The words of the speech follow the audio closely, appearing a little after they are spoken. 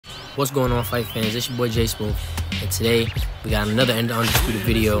What's going on, fight fans? It's your boy J Smooth, and today we got another Undisputed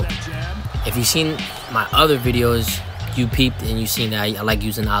video. If you've seen my other videos, you peeped and you've seen that I like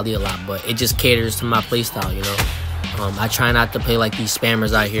using Ali a lot, but it just caters to my playstyle, you know. I try not to play like these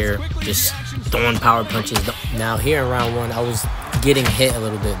spammers out here, just throwing power punches. Now here in round one, I was getting hit a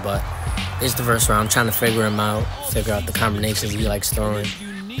little bit, but it's the first round. I'm trying to figure him out, figure out the combinations he likes throwing,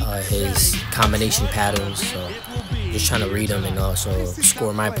 his combination patterns. So just trying to read them and also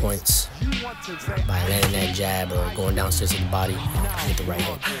score my points by landing that jab or going downstairs to the body with the right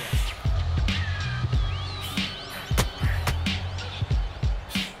hook.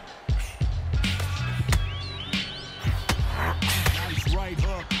 Nice right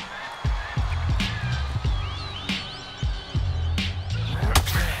hook.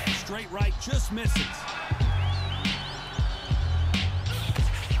 Straight right, just misses.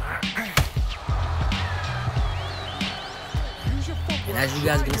 And as you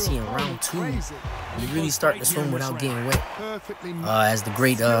guys are going to see in round two, we really start to swim without getting wet. As the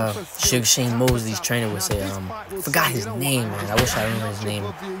great Sugar Shane Mosley's trainer would say, I forgot his name, man. I wish I remember his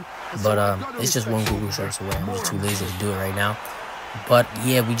name. But it's just one Google search away. I'm just too lazy to do it right now. But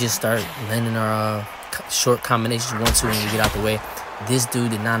yeah, we just start landing our short combinations 1-2 when we get out the way. This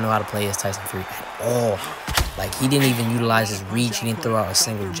dude did not know how to play his Tyson Fury at all. Like, he didn't even utilize his reach. He didn't throw out a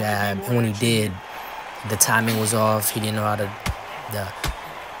single jab. And when he did, the timing was off. He didn't know how to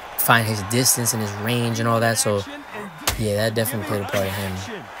find his distance and his range and all that. So yeah, that definitely played a part in him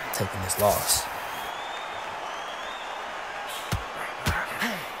taking this loss.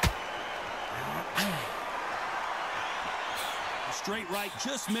 Straight right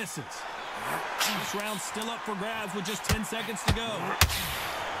just misses. This round's still up for grabs with just 10 seconds to go.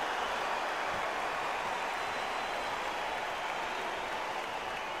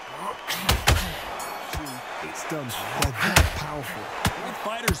 It's done. They're that powerful. With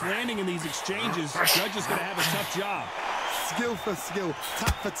fighters landing in these exchanges, Judge is going to have a tough job. Skill for skill,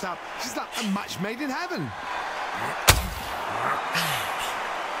 tap for tap. She's like a match made in heaven.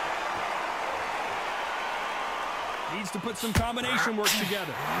 Needs to put some combination work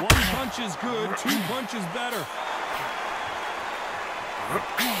together. One punch is good, two punches better.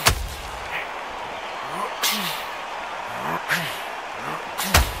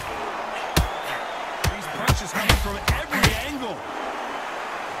 These punches coming from every angle.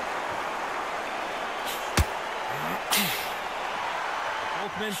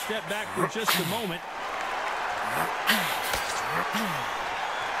 Both men step back for just a moment.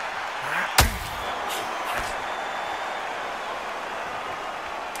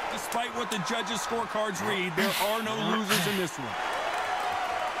 Despite what the judges' scorecards read, there are no losers in this one.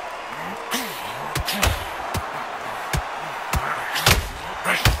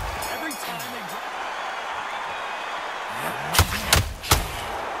 Every time they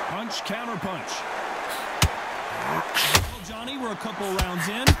punch, counter punch. Well, Johnny, we're a couple rounds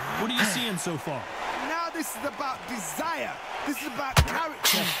in. What are you seeing so far? Now this is about desire. This is about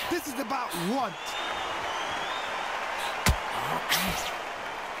character. This is about want.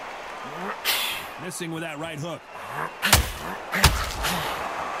 Missing with that right hook.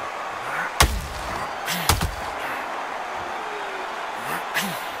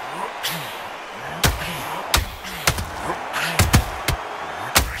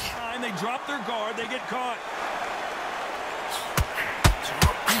 Time they drop their guard, they get caught.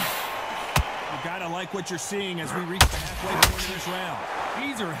 You gotta like what you're seeing as we reach the halfway point of this round.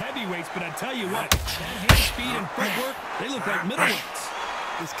 These are heavyweights, but I tell you what, that hand speed and footwork, they look like middleweights.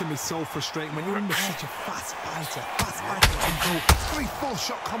 This can be so frustrating when you're under such a fast fighter can go 3-4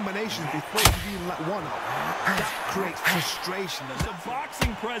 shot combinations before you even let one up. That creates frustration. There's a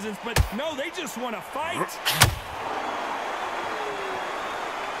boxing presence, but no, they just want to fight.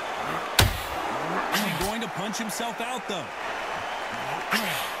 He's going to punch himself out, though.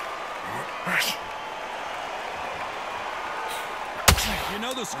 You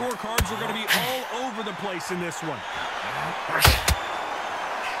know the scorecards are going to be all over the place in this one.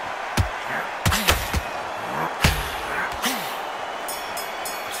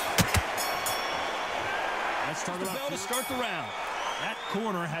 Let's talk about to start the round. That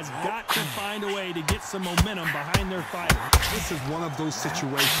corner has got to find a way to get some momentum behind their fighter. This is one of those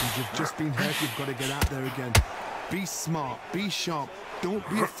situations. You've just been hurt. You've got to get out there again. Be smart. Be sharp. Don't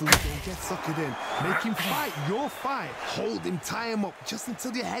be a fool. Don't get suckered in. Make him fight your fight. Hold him. Tie him up just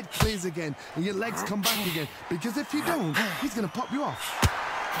until your head clears again and your legs come back again. Because if you don't, he's going to pop you off.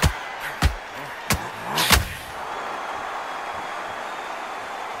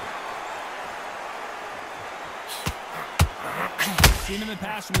 Seen in the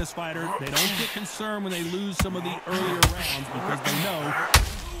past from this fighter, they don't get concerned when they lose some of the earlier rounds because they know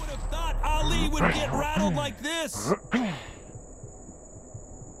who would have Ali would get rattled like this.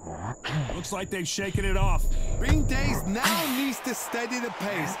 Looks like they've shaken it off. Bing Days now needs to steady the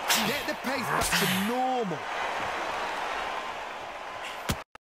pace. Get the pace back to normal.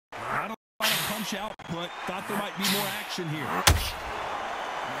 Not a lot of punch output. Thought there might be more action here.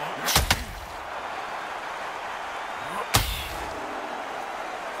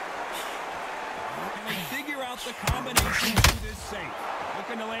 Can they figure out the combination to this safe?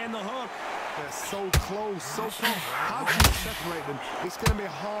 Looking to land the hook. They're so close, so close. How can you separate them? It's going to be a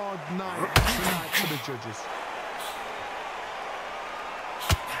hard night tonight for the judges.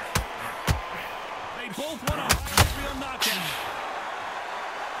 They both want a high-field knockout.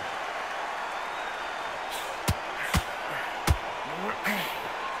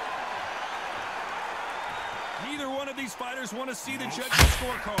 Neither one of these fighters want to see the judges'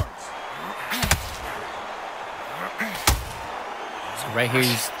 scorecards. So right here,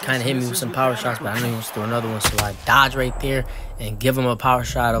 he's kind of hit me with some power shots, but I know he wants to throw another one. So I dodge right there and give him a power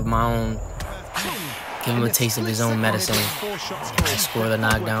shot of my own. Give him a taste of his own medicine. And I score the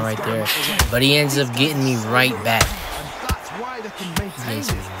knockdown right there. But he ends up getting me right back. He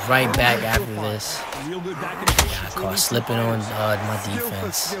gets me right back after this. I caught slipping on my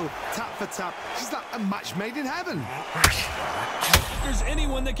defense. Tap for tap. She's like a match made in heaven. If there's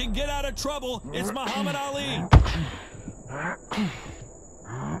anyone that can get out of trouble, it's Muhammad Ali.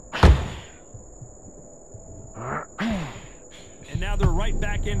 And now they're right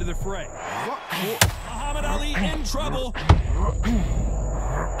back into the fray. Muhammad Ali in trouble.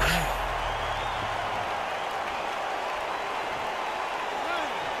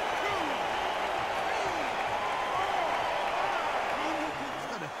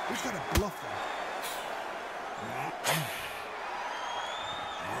 He's got a bluff there.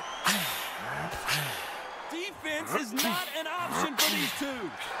 Defense is not an option for these two.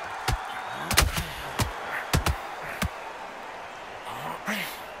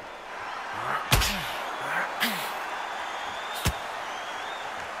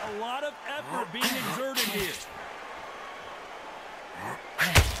 A lot of effort being exerted here.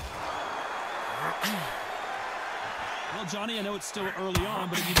 Well, Johnny, I know it's still early on,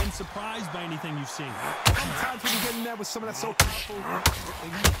 but have you been surprised by anything you've seen? Sometimes when you get in there with someone that's so powerful, you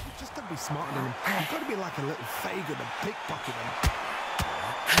just got to be smarter than him. You've got to be like a little faggot and pickpocket him.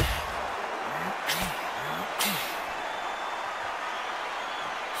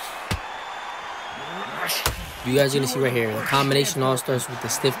 You guys are going to see right here, the combination all starts with the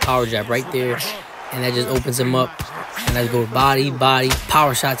stiff power jab right there. And that just opens him up. And I go body,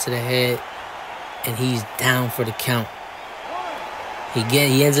 power shot to the head. And he's down for the count.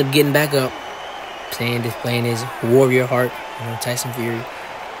 He ends up getting back up. Displaying his warrior heart. You know, Tyson Fury.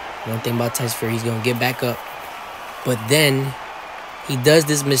 One thing about Tyson Fury, he's going to get back up. But then he does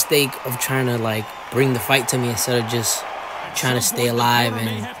this mistake of trying to, like, bring the fight to me instead of just trying to stay alive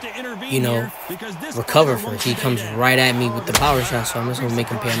and, you know, recover first. He comes right at me with the power shot, so I'm just going to make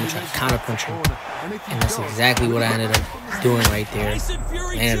him pay. I'm going to try to counter punch him. And that's exactly what I ended up doing right there.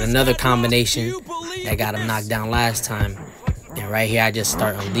 And another combination that got him knocked down last time. And right here, I just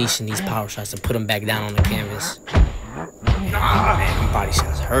start unleashing these power shots to put him back down on the canvas. And, man, my body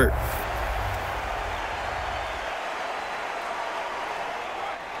shots hurt.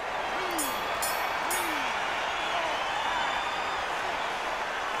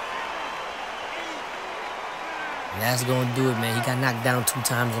 And that's going to do it, man. He got knocked down 2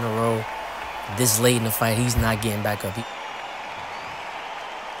 times in a row. This late in the fight, he's not getting back up. You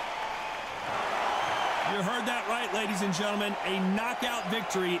heard that right, ladies and gentlemen. A knockout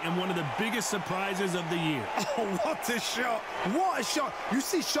victory and one of the biggest surprises of the year. Oh, what a shot. What a shot. You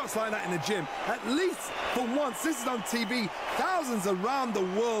see shots like that in the gym. At least for once, this is on TV. Thousands around the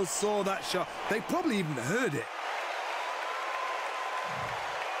world saw that shot. They probably even heard it.